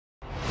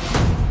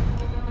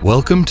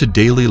Welcome to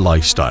Daily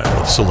Lifestyle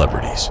of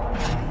Celebrities.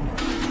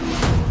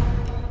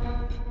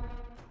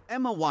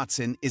 Emma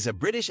Watson is a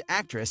British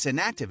actress and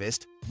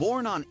activist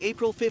born on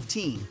April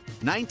 15,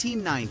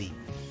 1990.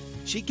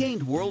 She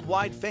gained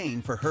worldwide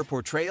fame for her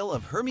portrayal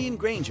of Hermione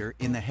Granger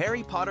in the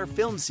Harry Potter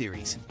film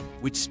series,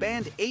 which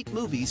spanned 8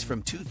 movies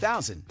from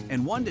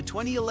 2001 to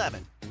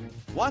 2011.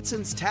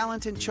 Watson's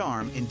talent and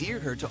charm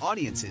endeared her to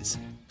audiences,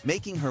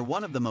 making her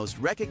one of the most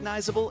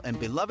recognizable and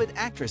beloved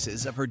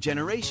actresses of her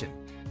generation.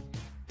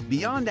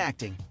 Beyond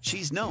acting,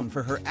 she's known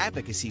for her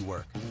advocacy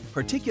work,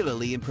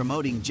 particularly in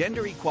promoting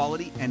gender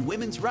equality and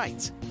women's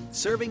rights,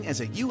 serving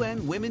as a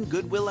UN Women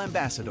Goodwill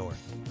Ambassador,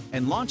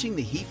 and launching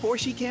the He for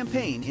She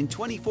campaign in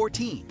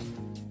 2014.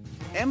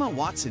 Emma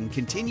Watson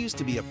continues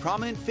to be a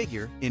prominent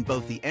figure in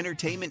both the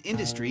entertainment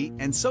industry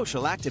and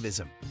social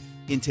activism.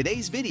 In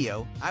today's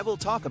video, I will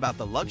talk about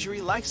the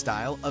luxury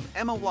lifestyle of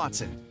Emma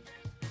Watson.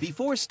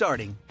 Before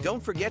starting,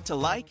 don't forget to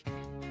like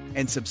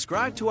and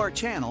subscribe to our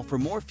channel for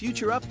more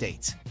future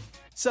updates.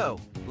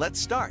 So, let's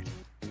start.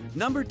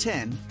 Number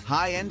 10.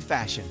 High-end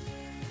fashion.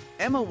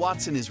 Emma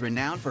Watson is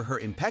renowned for her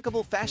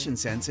impeccable fashion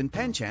sense and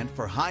penchant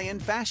for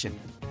high-end fashion.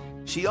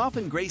 She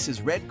often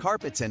graces red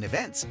carpets and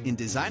events in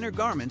designer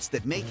garments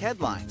that make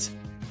headlines.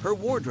 Her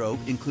wardrobe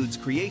includes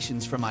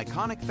creations from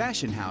iconic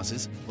fashion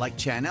houses like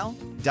Chanel,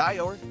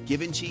 Dior,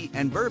 Givenchy,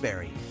 and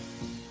Burberry.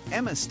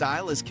 Emma's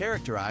style is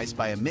characterized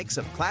by a mix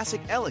of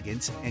classic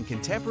elegance and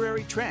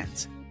contemporary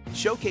trends,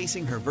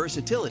 showcasing her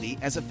versatility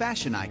as a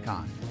fashion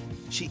icon.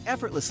 She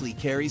effortlessly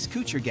carries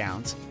couture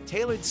gowns,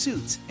 tailored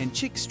suits, and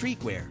chic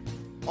streetwear,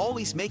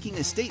 always making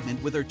a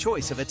statement with her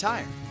choice of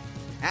attire.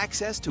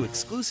 Access to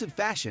exclusive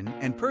fashion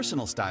and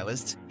personal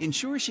stylists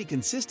ensure she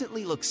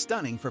consistently looks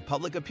stunning for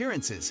public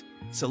appearances,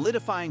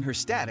 solidifying her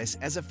status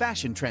as a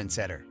fashion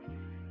trendsetter.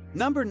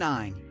 Number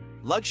 9.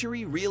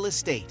 Luxury real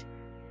estate.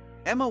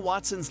 Emma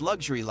Watson's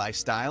luxury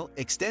lifestyle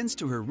extends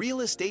to her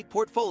real estate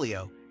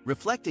portfolio,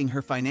 reflecting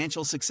her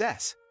financial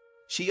success.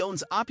 She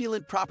owns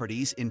opulent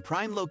properties in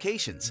prime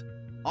locations,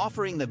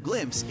 offering a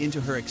glimpse into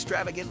her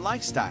extravagant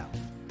lifestyle.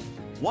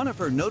 One of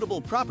her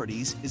notable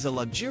properties is a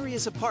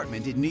luxurious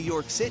apartment in New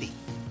York City,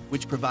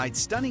 which provides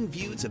stunning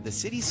views of the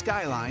city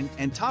skyline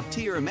and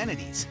top-tier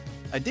amenities.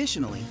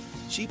 Additionally,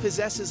 she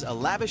possesses a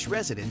lavish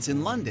residence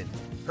in London,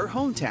 her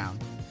hometown,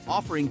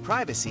 offering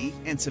privacy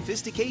and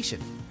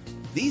sophistication.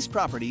 These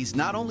properties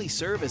not only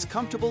serve as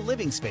comfortable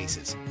living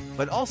spaces,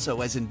 but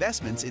also as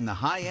investments in the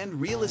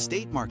high-end real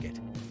estate market.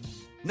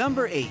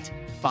 Number 8.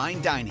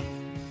 Fine dining.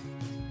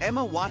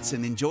 Emma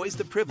Watson enjoys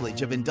the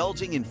privilege of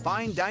indulging in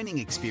fine dining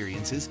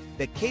experiences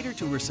that cater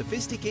to her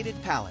sophisticated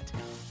palate.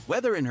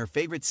 Whether in her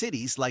favorite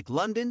cities like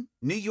London,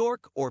 New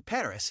York, or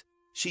Paris,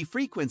 she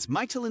frequents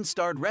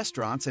Michelin-starred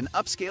restaurants and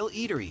upscale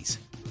eateries.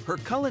 Her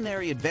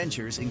culinary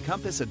adventures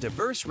encompass a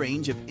diverse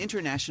range of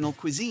international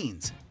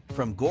cuisines,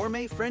 from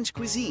gourmet French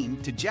cuisine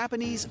to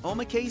Japanese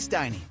omakase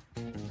dining.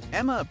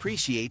 Emma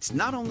appreciates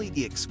not only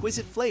the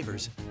exquisite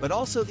flavors, but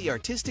also the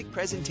artistic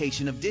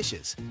presentation of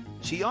dishes.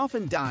 She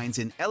often dines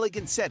in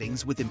elegant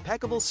settings with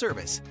impeccable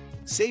service,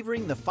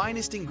 savoring the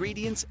finest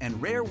ingredients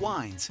and rare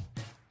wines.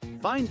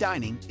 Fine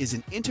dining is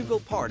an integral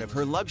part of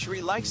her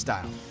luxury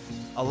lifestyle,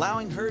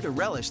 allowing her to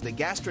relish the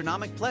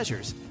gastronomic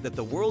pleasures that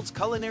the world's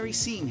culinary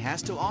scene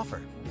has to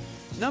offer.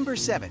 Number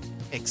 7.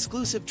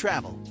 Exclusive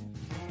travel.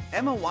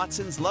 Emma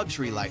Watson's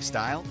luxury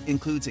lifestyle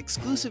includes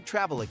exclusive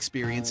travel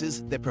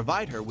experiences that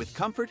provide her with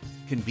comfort,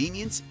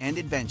 convenience, and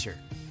adventure.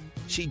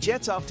 She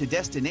jets off to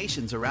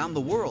destinations around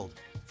the world,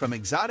 from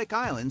exotic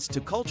islands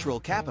to cultural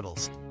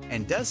capitals,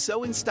 and does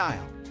so in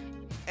style.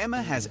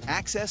 Emma has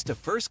access to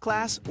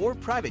first-class or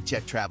private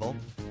jet travel,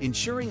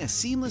 ensuring a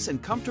seamless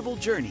and comfortable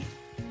journey.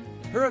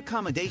 Her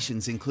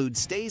accommodations include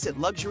stays at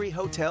luxury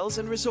hotels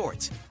and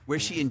resorts, where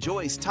she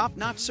enjoys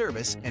top-notch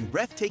service and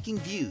breathtaking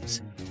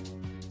views.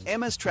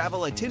 Emma's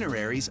travel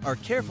itineraries are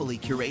carefully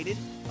curated,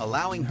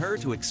 allowing her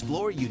to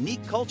explore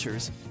unique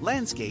cultures,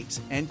 landscapes,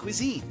 and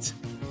cuisines.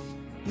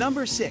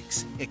 Number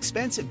 6.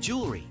 Expensive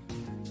jewelry.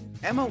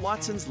 Emma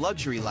Watson's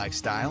luxury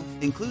lifestyle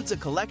includes a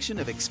collection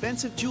of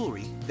expensive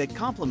jewelry that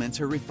complements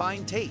her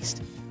refined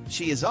taste.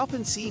 She is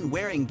often seen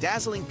wearing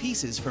dazzling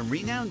pieces from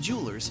renowned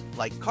jewelers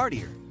like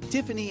Cartier,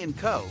 Tiffany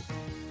Co,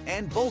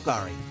 and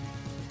Bulgari.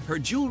 Her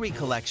jewelry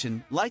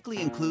collection likely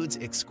includes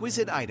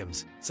exquisite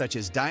items such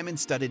as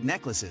diamond-studded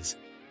necklaces,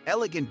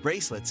 elegant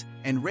bracelets,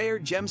 and rare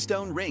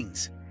gemstone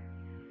rings.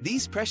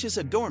 These precious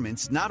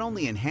adornments not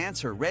only enhance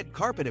her red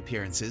carpet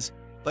appearances,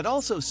 but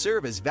also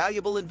serve as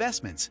valuable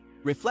investments,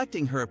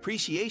 reflecting her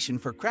appreciation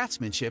for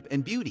craftsmanship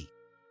and beauty.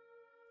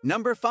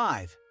 Number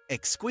 5.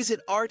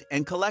 Exquisite art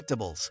and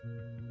collectibles.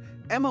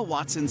 Emma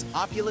Watson's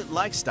opulent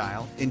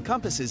lifestyle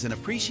encompasses an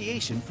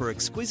appreciation for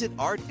exquisite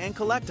art and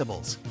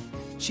collectibles.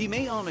 She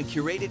may own a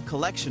curated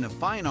collection of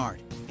fine art,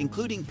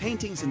 including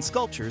paintings and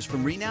sculptures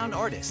from renowned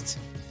artists.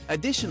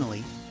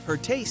 Additionally, her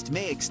taste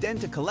may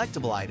extend to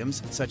collectible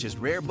items such as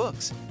rare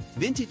books,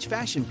 vintage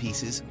fashion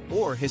pieces,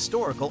 or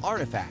historical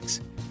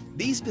artifacts.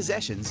 These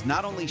possessions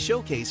not only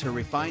showcase her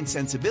refined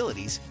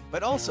sensibilities,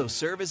 but also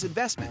serve as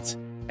investments,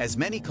 as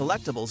many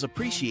collectibles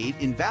appreciate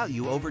in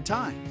value over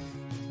time.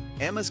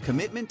 Emma's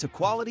commitment to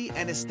quality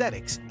and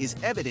aesthetics is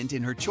evident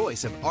in her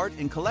choice of art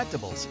and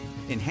collectibles,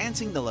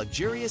 enhancing the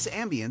luxurious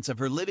ambience of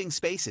her living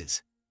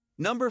spaces.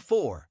 Number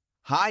 4.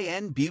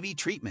 High-end beauty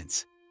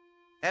treatments.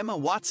 Emma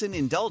Watson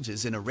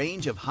indulges in a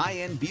range of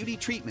high-end beauty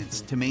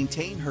treatments to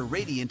maintain her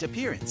radiant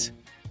appearance.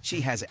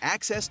 She has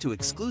access to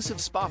exclusive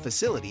spa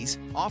facilities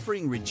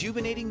offering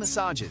rejuvenating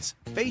massages,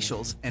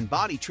 facials, and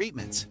body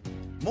treatments.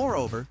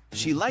 Moreover,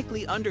 she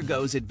likely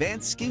undergoes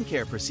advanced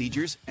skincare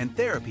procedures and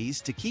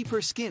therapies to keep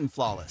her skin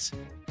flawless.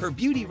 Her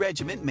beauty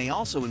regimen may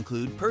also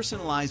include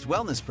personalized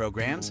wellness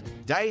programs,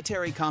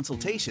 dietary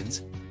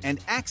consultations, and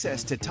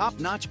access to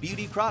top-notch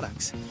beauty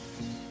products.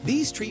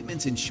 These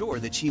treatments ensure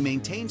that she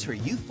maintains her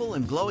youthful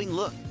and glowing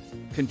look,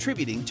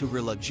 contributing to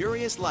her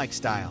luxurious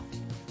lifestyle.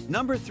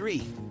 Number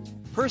 3.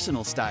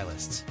 Personal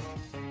stylists.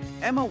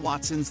 Emma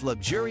Watson's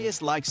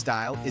luxurious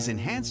lifestyle is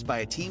enhanced by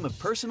a team of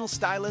personal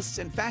stylists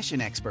and fashion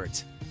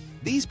experts.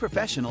 These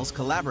professionals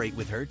collaborate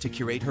with her to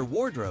curate her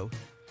wardrobe,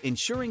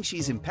 ensuring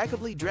she's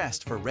impeccably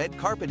dressed for red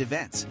carpet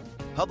events,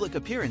 public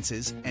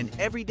appearances, and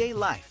everyday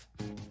life.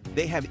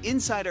 They have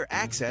insider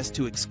access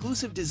to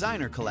exclusive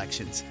designer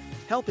collections,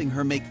 helping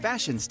her make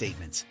fashion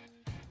statements.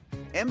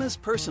 Emma's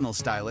personal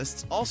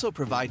stylists also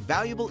provide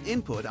valuable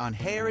input on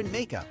hair and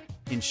makeup,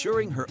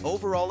 ensuring her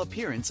overall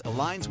appearance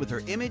aligns with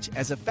her image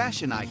as a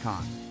fashion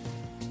icon.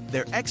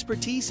 Their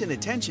expertise and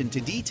attention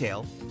to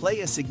detail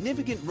play a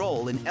significant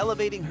role in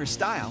elevating her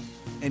style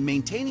and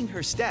maintaining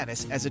her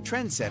status as a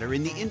trendsetter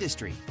in the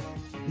industry.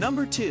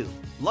 Number 2.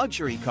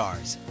 Luxury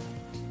cars.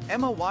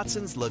 Emma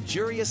Watson's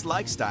luxurious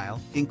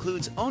lifestyle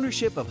includes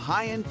ownership of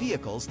high-end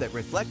vehicles that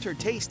reflect her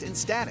taste and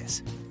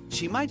status.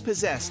 She might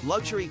possess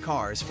luxury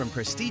cars from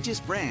prestigious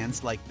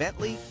brands like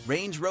Bentley,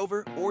 Range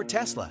Rover, or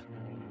Tesla.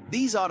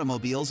 These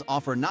automobiles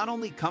offer not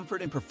only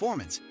comfort and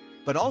performance,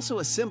 but also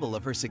a symbol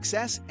of her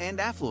success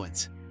and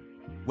affluence.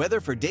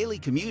 Whether for daily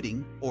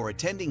commuting or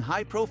attending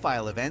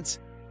high-profile events,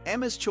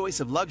 Emma's choice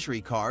of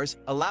luxury cars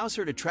allows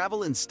her to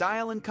travel in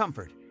style and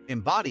comfort,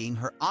 embodying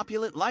her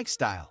opulent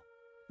lifestyle.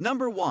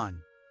 Number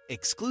 1.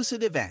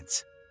 Exclusive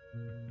events.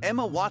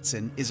 Emma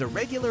Watson is a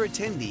regular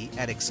attendee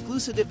at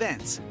exclusive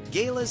events,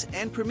 galas,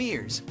 and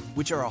premieres,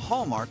 which are a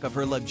hallmark of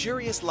her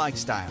luxurious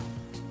lifestyle.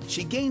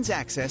 She gains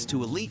access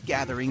to elite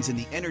gatherings in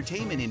the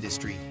entertainment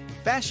industry,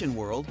 fashion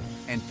world,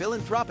 and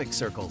philanthropic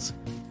circles.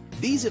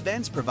 These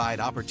events provide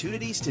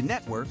opportunities to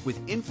network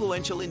with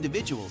influential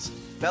individuals,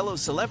 fellow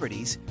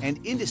celebrities,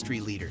 and industry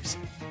leaders.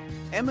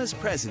 Emma's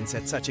presence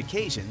at such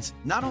occasions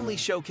not only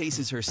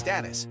showcases her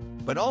status,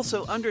 but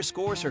also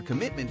underscores her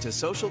commitment to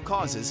social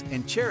causes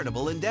and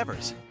charitable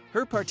endeavors.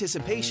 Her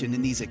participation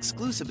in these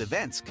exclusive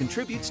events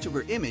contributes to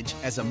her image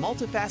as a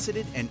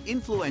multifaceted and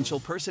influential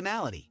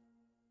personality.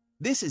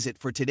 This is it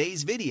for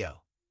today's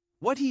video.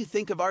 What do you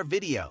think of our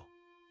video?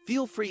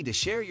 Feel free to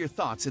share your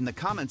thoughts in the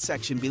comment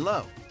section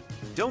below.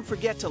 Don't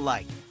forget to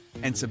like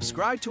and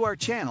subscribe to our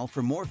channel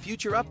for more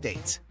future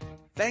updates.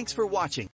 Thanks for watching.